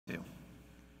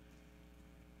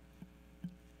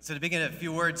So to begin a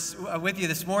few words with you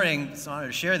this morning, it's an honor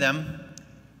to share them.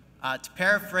 To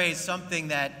paraphrase something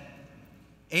that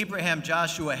Abraham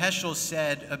Joshua Heschel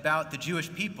said about the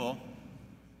Jewish people,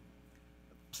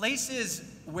 places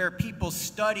where people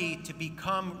study to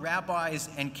become rabbis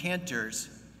and cantors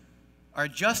are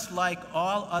just like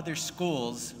all other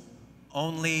schools,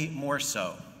 only more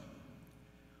so.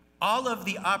 All of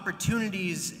the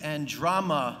opportunities and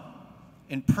drama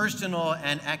in personal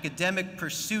and academic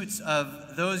pursuits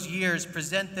of those years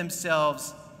present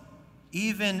themselves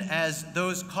even as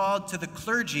those called to the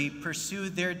clergy pursue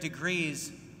their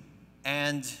degrees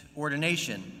and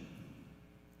ordination.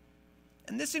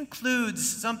 And this includes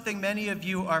something many of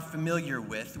you are familiar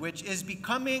with, which is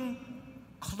becoming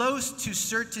close to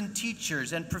certain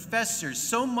teachers and professors,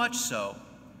 so much so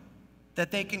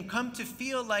that they can come to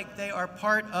feel like they are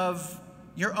part of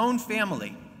your own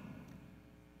family.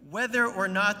 Whether or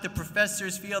not the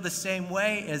professors feel the same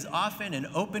way is often an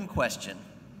open question.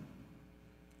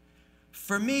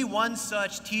 For me, one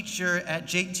such teacher at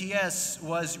JTS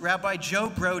was Rabbi Joe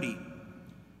Brody,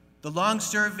 the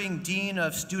long-serving dean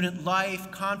of student life,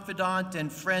 confidant,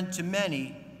 and friend to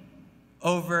many,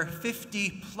 over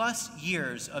 50-plus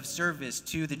years of service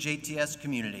to the JTS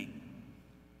community.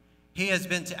 He has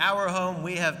been to our home,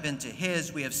 we have been to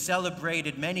his, we have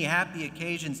celebrated many happy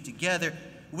occasions together.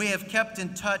 We have kept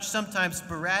in touch, sometimes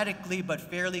sporadically, but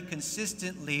fairly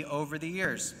consistently over the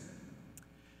years.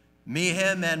 Me,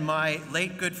 him, and my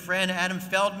late good friend Adam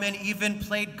Feldman even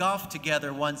played golf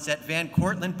together once at Van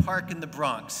Cortlandt Park in the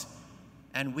Bronx,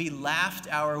 and we laughed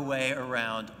our way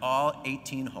around all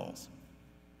 18 holes.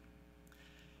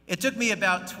 It took me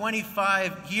about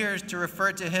 25 years to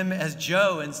refer to him as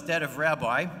Joe instead of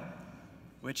Rabbi,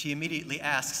 which he immediately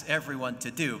asks everyone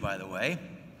to do, by the way.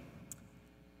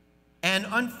 And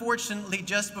unfortunately,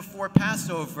 just before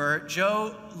Passover,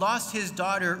 Joe lost his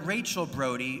daughter, Rachel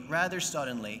Brody, rather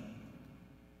suddenly.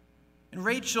 And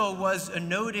Rachel was a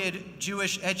noted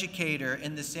Jewish educator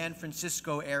in the San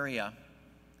Francisco area.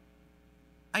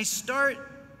 I start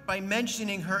by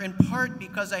mentioning her in part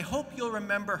because I hope you'll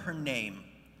remember her name.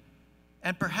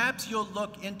 And perhaps you'll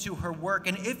look into her work,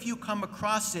 and if you come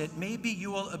across it, maybe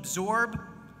you will absorb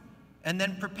and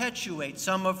then perpetuate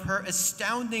some of her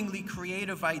astoundingly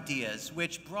creative ideas,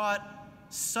 which brought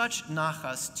such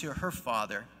nachas to her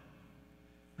father.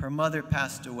 Her mother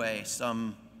passed away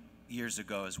some years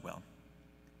ago as well.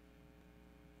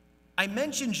 I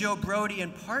mention Joe Brody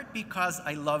in part because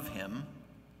I love him,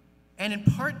 and in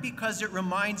part because it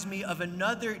reminds me of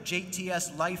another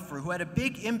JTS lifer who had a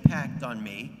big impact on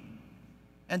me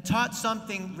and taught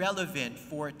something relevant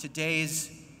for today's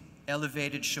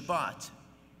elevated Shabbat.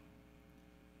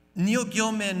 Neil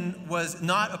Gilman was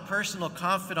not a personal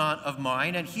confidant of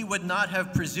mine, and he would not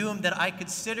have presumed that I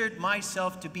considered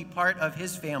myself to be part of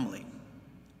his family.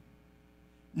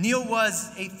 Neil was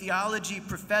a theology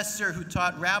professor who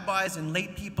taught rabbis and lay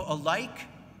people alike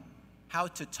how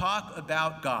to talk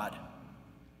about God.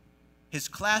 His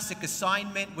classic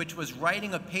assignment, which was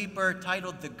writing a paper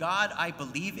titled "The God I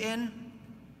Believe In,"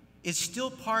 is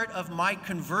still part of my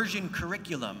conversion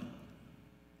curriculum,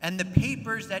 and the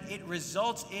papers that it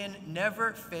results in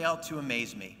never fail to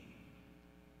amaze me.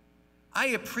 I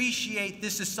appreciate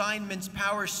this assignment's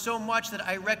power so much that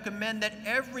I recommend that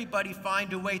everybody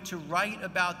find a way to write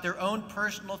about their own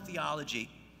personal theology,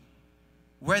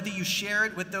 whether you share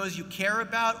it with those you care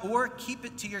about or keep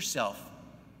it to yourself.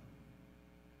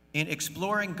 In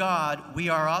exploring God, we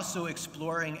are also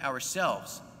exploring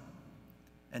ourselves,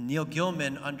 and Neil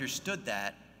Gilman understood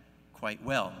that quite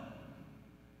well.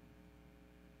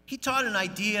 He taught an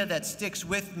idea that sticks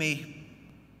with me.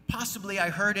 Possibly I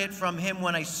heard it from him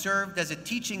when I served as a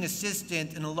teaching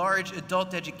assistant in a large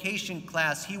adult education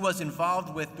class he was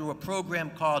involved with through a program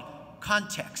called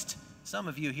Context. Some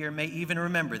of you here may even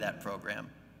remember that program.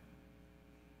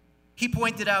 He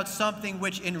pointed out something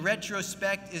which in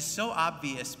retrospect is so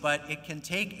obvious, but it can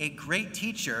take a great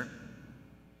teacher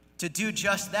to do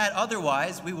just that.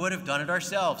 Otherwise, we would have done it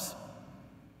ourselves.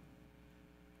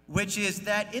 Which is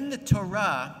that in the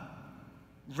Torah,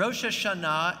 Rosh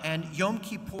Hashanah and Yom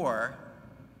Kippur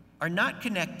are not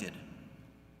connected.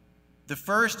 The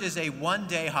first is a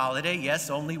one-day holiday, yes,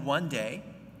 only one day,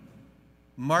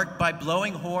 marked by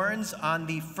blowing horns on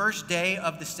the first day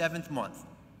of the 7th month.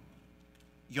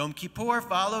 Yom Kippur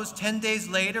follows 10 days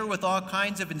later with all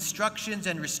kinds of instructions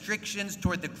and restrictions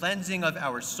toward the cleansing of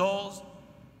our souls,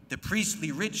 the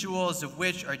priestly rituals of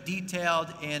which are detailed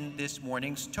in this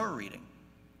morning's Torah reading.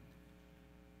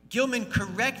 Gilman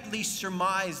correctly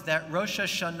surmised that Rosh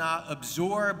Hashanah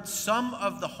absorbed some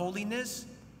of the holiness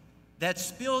that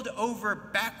spilled over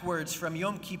backwards from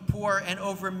Yom Kippur and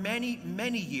over many,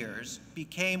 many years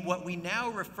became what we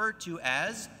now refer to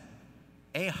as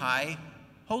a high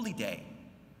holy day.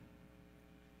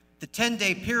 The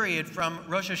 10-day period from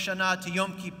Rosh Hashanah to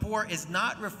Yom Kippur is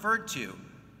not referred to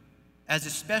as a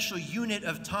special unit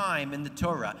of time in the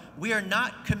Torah. We are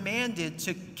not commanded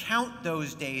to count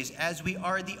those days as we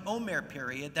are the Omer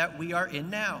period that we are in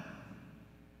now.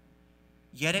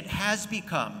 Yet it has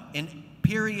become a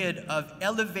period of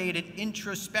elevated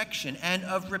introspection and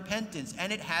of repentance,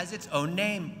 and it has its own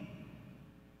name.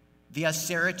 The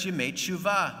Aseret Yemei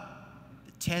Teshuvah,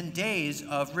 the 10 days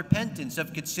of repentance,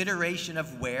 of consideration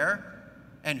of where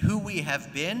and who we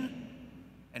have been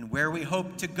and where we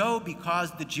hope to go,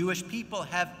 because the Jewish people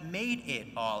have made it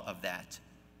all of that.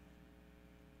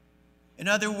 In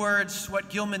other words, what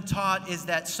Gilman taught is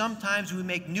that sometimes we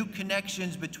make new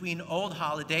connections between old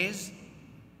holidays,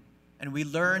 and we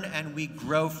learn and we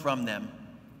grow from them.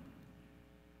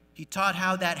 He taught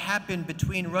how that happened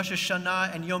between Rosh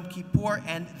Hashanah and Yom Kippur,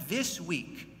 and this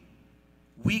week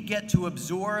we get to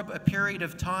absorb a period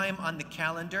of time on the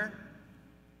calendar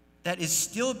that is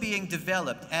still being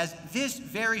developed as this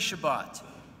very Shabbat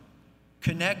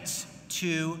connects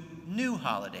to new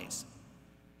holidays.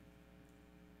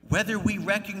 Whether we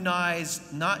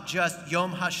recognize not just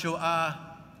Yom HaShoah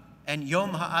and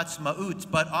Yom HaAtzmaut,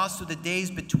 but also the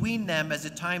days between them as a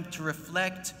time to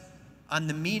reflect on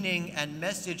the meaning and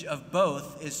message of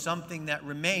both, is something that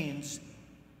remains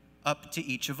up to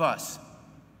each of us.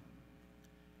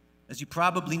 As you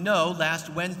probably know, last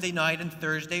Wednesday night and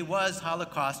Thursday was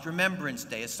Holocaust Remembrance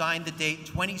Day, assigned the date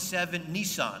 27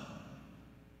 Nisan,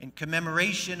 in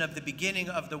commemoration of the beginning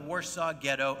of the Warsaw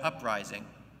Ghetto Uprising.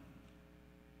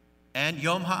 And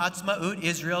Yom HaAtzmaut,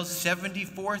 Israel's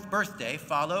 74th birthday,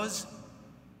 follows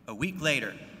a week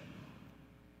later.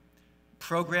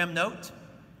 Program note: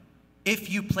 if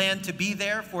you plan to be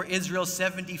there for Israel's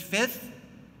 75th,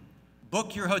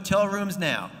 book your hotel rooms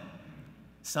now.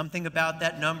 Something about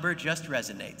that number just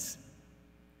resonates.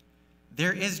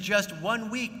 There is just 1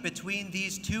 week between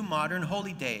these two modern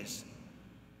holy days.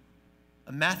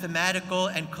 A mathematical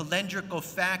and calendrical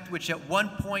fact which at one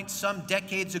point some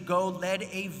decades ago led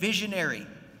a visionary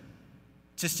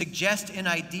to suggest an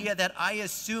idea that I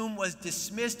assume was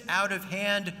dismissed out of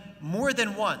hand more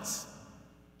than once.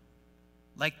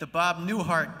 Like the Bob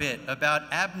Newhart bit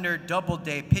about Abner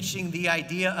Doubleday pitching the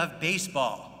idea of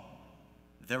baseball.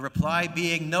 The reply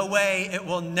being, no way, it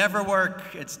will never work,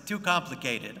 it's too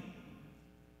complicated.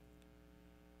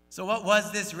 So what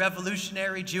was this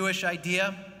revolutionary Jewish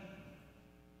idea?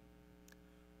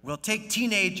 We'll take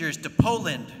teenagers to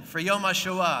Poland for Yom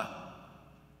HaShoah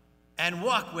and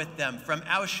walk with them from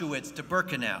Auschwitz to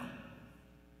Birkenau.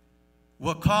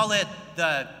 We'll call it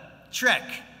the trek,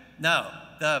 no,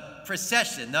 the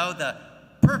procession, no, the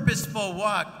purposeful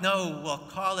walk, no, we'll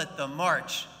call it the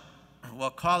march. We'll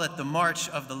call it the March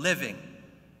of the Living.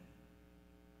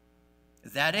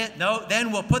 Is that it? No,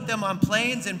 then we'll put them on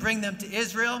planes and bring them to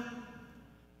Israel,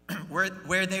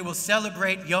 where they will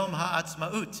celebrate Yom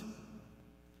HaAtzmaut.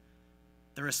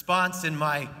 The response in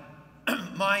my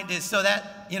mind is, so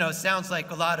that, sounds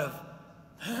like a lot of,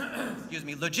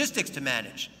 logistics to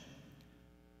manage.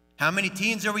 How many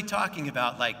teens are we talking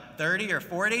about, like 30 or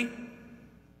 40?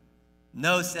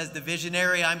 No, says the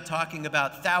visionary, I'm talking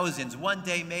about thousands, one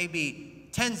day maybe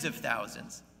tens of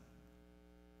thousands.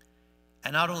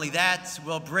 And not only that,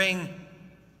 we'll bring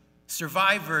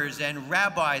survivors and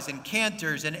rabbis and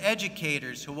cantors and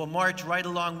educators who will march right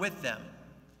along with them.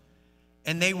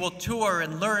 And they will tour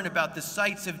and learn about the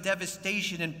sites of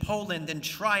devastation in Poland and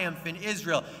triumph in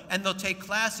Israel. And they'll take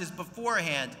classes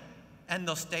beforehand, and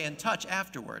they'll stay in touch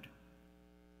afterward.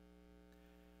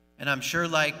 And I'm sure,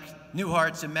 like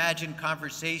Newhart's imagined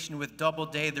conversation with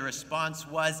Doubleday, the response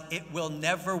was, it will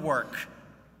never work.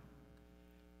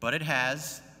 But it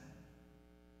has,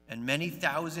 and many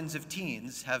thousands of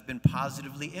teens have been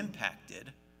positively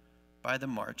impacted by the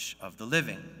March of the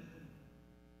Living.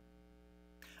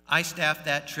 I staffed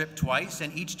that trip twice,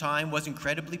 and each time was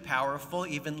incredibly powerful,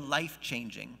 even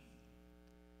life-changing.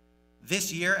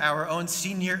 This year, our own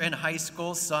senior in high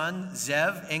school son,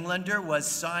 Zev Englander, was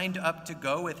signed up to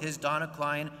go with his Donna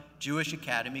Klein Jewish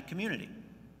Academy community.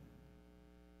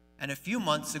 And a few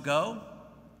months ago,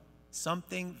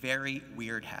 something very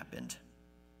weird happened.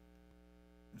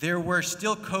 There were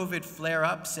still COVID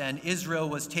flare-ups, and Israel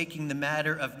was taking the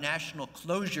matter of national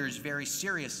closures very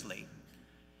seriously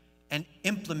and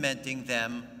implementing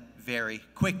them very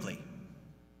quickly.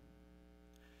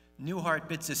 Newhart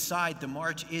bits aside, the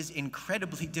march is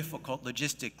incredibly difficult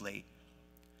logistically.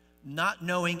 Not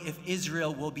knowing if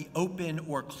Israel will be open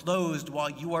or closed while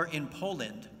you are in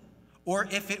Poland, or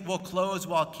if it will close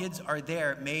while kids are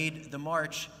there, made the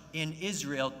march in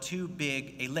Israel too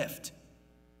big a lift.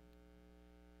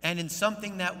 And in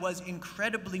something that was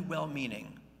incredibly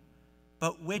well-meaning,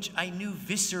 but which I knew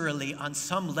viscerally on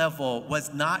some level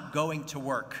was not going to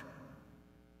work,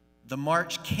 the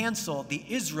march canceled the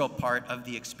Israel part of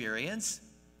the experience,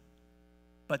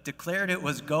 but declared it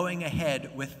was going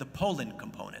ahead with the Poland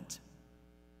component.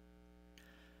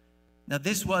 Now,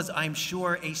 this was, I'm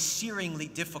sure, a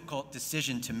searingly difficult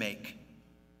decision to make.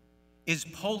 Is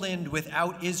Poland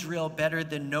without Israel better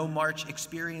than no march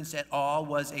experience at all?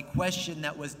 Was a question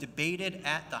that was debated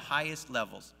at the highest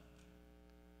levels.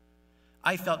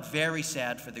 I felt very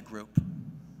sad for the group.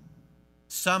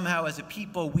 Somehow, as a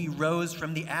people, we rose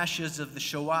from the ashes of the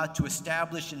Shoah to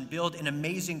establish and build an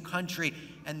amazing country,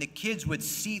 and the kids would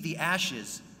see the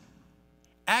ashes.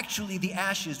 Actually, the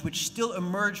ashes which still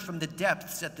emerge from the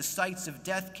depths at the sites of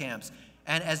death camps,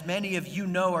 and as many of you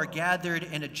know, are gathered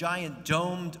in a giant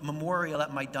domed memorial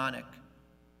at Majdanek.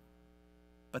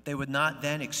 But they would not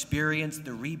then experience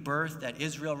the rebirth that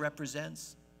Israel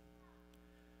represents.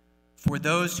 For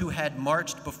those who had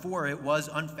marched before, it was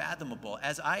unfathomable.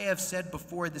 As I have said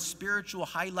before, the spiritual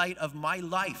highlight of my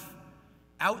life,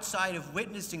 outside of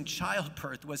witnessing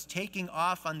childbirth, was taking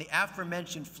off on the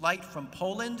aforementioned flight from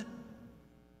Poland,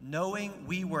 knowing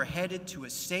we were headed to a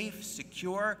safe,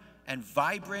 secure, and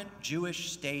vibrant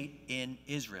Jewish state in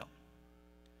Israel.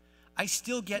 I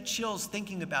still get chills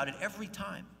thinking about it every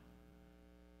time.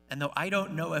 And though I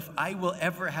don't know if I will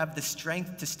ever have the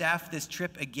strength to staff this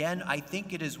trip again, I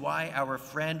think it is why our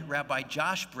friend Rabbi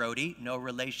Josh Brody, no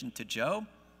relation to Joe,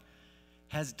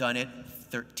 has done it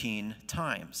 13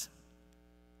 times.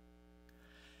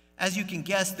 As you can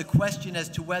guess, the question as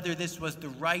to whether this was the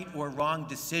right or wrong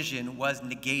decision was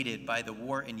negated by the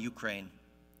war in Ukraine.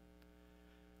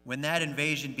 When that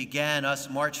invasion began, us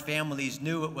March families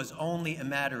knew it was only a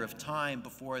matter of time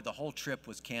before the whole trip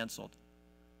was canceled.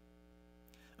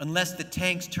 Unless the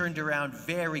tanks turned around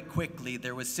very quickly,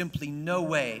 there was simply no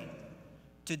way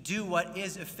to do what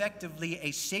is effectively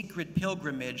a sacred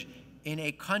pilgrimage in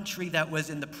a country that was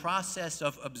in the process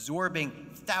of absorbing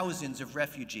thousands of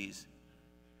refugees.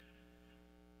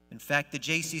 In fact, the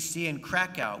JCC in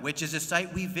Krakow, which is a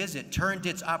site we visit, turned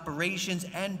its operations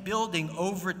and building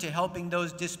over to helping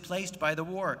those displaced by the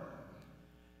war.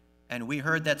 And we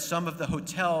heard that some of the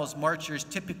hotels marchers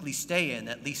typically stay in,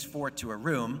 at least 4 to a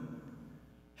room,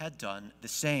 had done the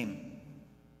same.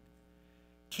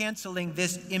 Canceling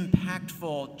this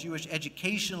impactful Jewish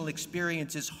educational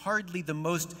experience is hardly the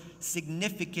most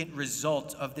significant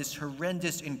result of this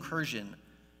horrendous incursion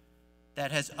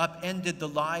that has upended the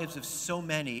lives of so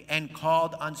many and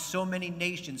called on so many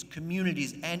nations,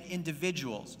 communities, and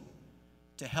individuals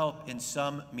to help in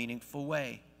some meaningful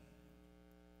way.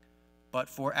 But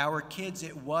for our kids,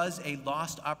 it was a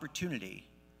lost opportunity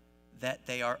that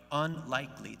they are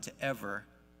unlikely to ever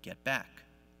get back.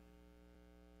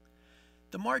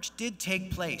 The march did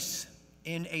take place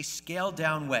in a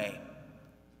scaled-down way.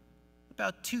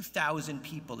 About 2,000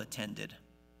 people attended.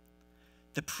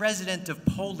 The president of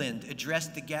Poland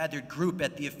addressed the gathered group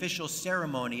at the official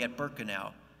ceremony at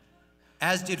Birkenau,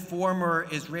 as did former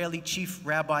Israeli Chief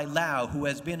Rabbi Lau, who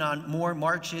has been on more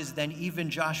marches than even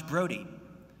Josh Brody,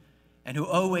 and who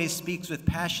always speaks with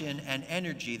passion and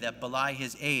energy that belie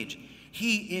his age.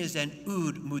 He is an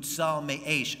Ud Mutzal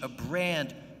Me'esh, a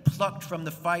brand plucked from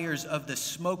the fires of the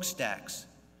smokestacks,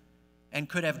 and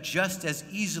could have just as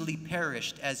easily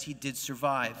perished as he did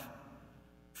survive,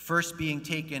 first being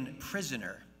taken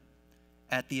prisoner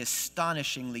at the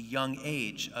astonishingly young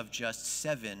age of just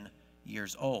 7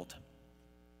 years old.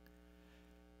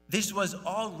 This was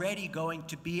already going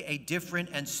to be a different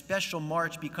and special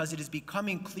march because it is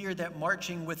becoming clear that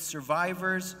marching with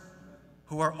survivors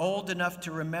who are old enough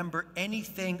to remember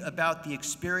anything about the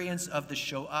experience of the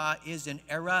Shoah is an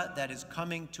era that is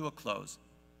coming to a close.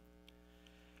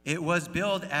 It was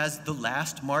billed as the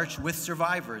last march with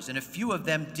survivors, and a few of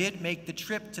them did make the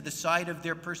trip to the site of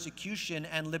their persecution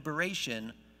and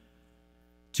liberation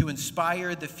to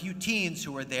inspire the few teens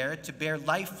who were there to bear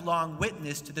lifelong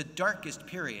witness to the darkest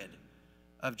period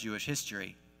of Jewish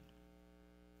history.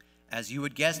 As you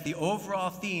would guess, the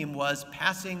overall theme was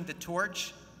passing the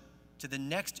torch to the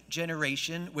next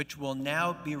generation, which will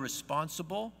now be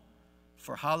responsible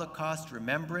for Holocaust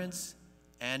remembrance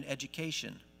and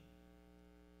education.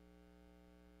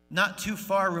 Not too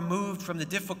far removed from the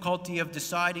difficulty of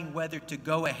deciding whether to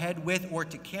go ahead with or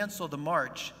to cancel the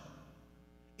march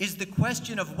is the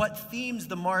question of what themes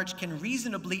the march can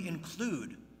reasonably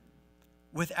include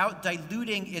without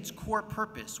diluting its core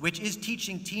purpose, which is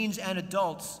teaching teens and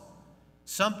adults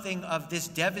something of this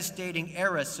devastating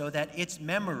era so that its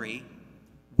memory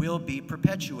will be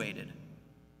perpetuated.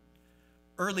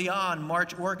 Early on,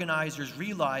 March organizers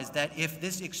realized that if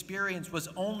this experience was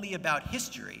only about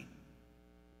history,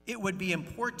 it would be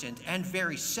important and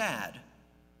very sad,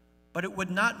 but it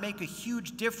would not make a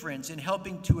huge difference in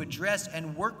helping to address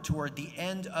and work toward the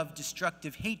end of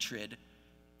destructive hatred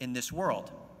in this world.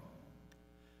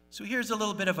 So here's a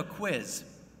little bit of a quiz.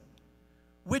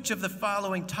 Which of the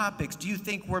following topics do you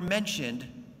think were mentioned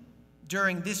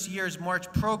during this year's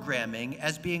March programming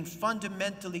as being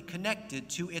fundamentally connected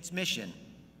to its mission?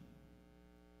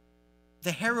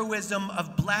 The heroism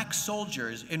of black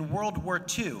soldiers in World War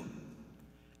II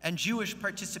and Jewish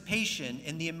participation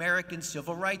in the American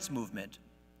Civil Rights Movement.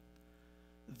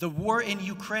 The war in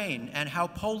Ukraine and how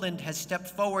Poland has stepped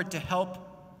forward to help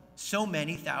so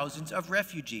many thousands of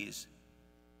refugees.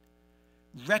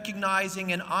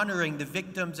 Recognizing and honoring the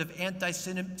victims of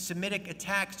anti-Semitic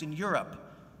attacks in Europe,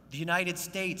 the United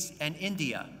States, and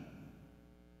India.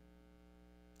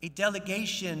 A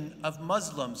delegation of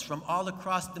Muslims from all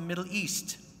across the Middle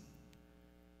East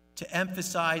to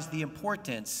emphasize the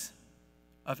importance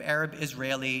of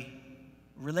Arab-Israeli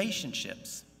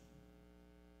relationships.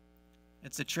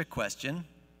 It's a trick question.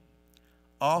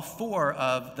 All 4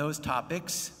 of those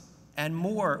topics and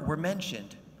more were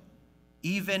mentioned,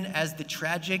 even as the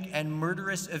tragic and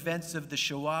murderous events of the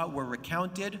Shoah were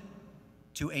recounted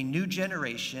to a new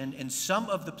generation in some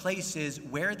of the places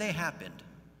where they happened,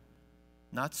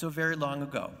 not so very long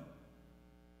ago.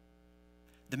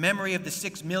 The memory of the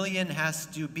 6 million has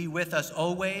to be with us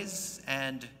always,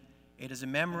 and it is a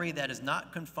memory that is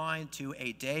not confined to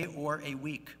a day or a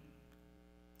week.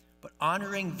 But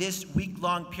honoring this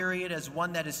week-long period as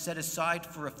one that is set aside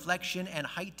for reflection and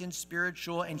heightened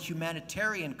spiritual and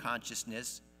humanitarian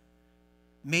consciousness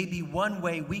may be one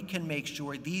way we can make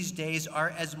sure these days are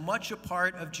as much a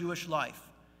part of Jewish life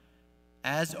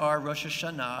as are Rosh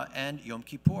Hashanah and Yom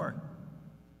Kippur.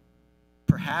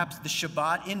 Perhaps the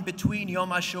Shabbat in between Yom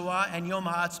HaShoah and Yom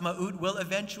HaAtzmaut will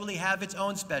eventually have its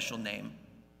own special name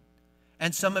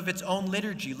and some of its own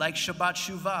liturgy, like Shabbat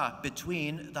Shuvah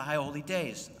between the High Holy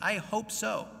Days. I hope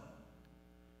so,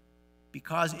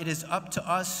 because it is up to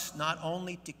us not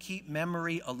only to keep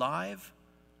memory alive,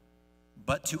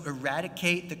 but to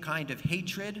eradicate the kind of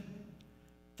hatred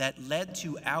that led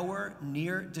to our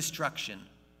near destruction,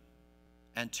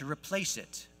 and to replace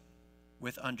it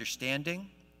with understanding,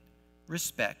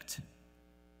 respect,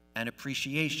 and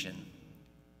appreciation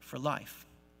for life.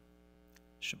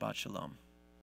 Shabbat Shalom.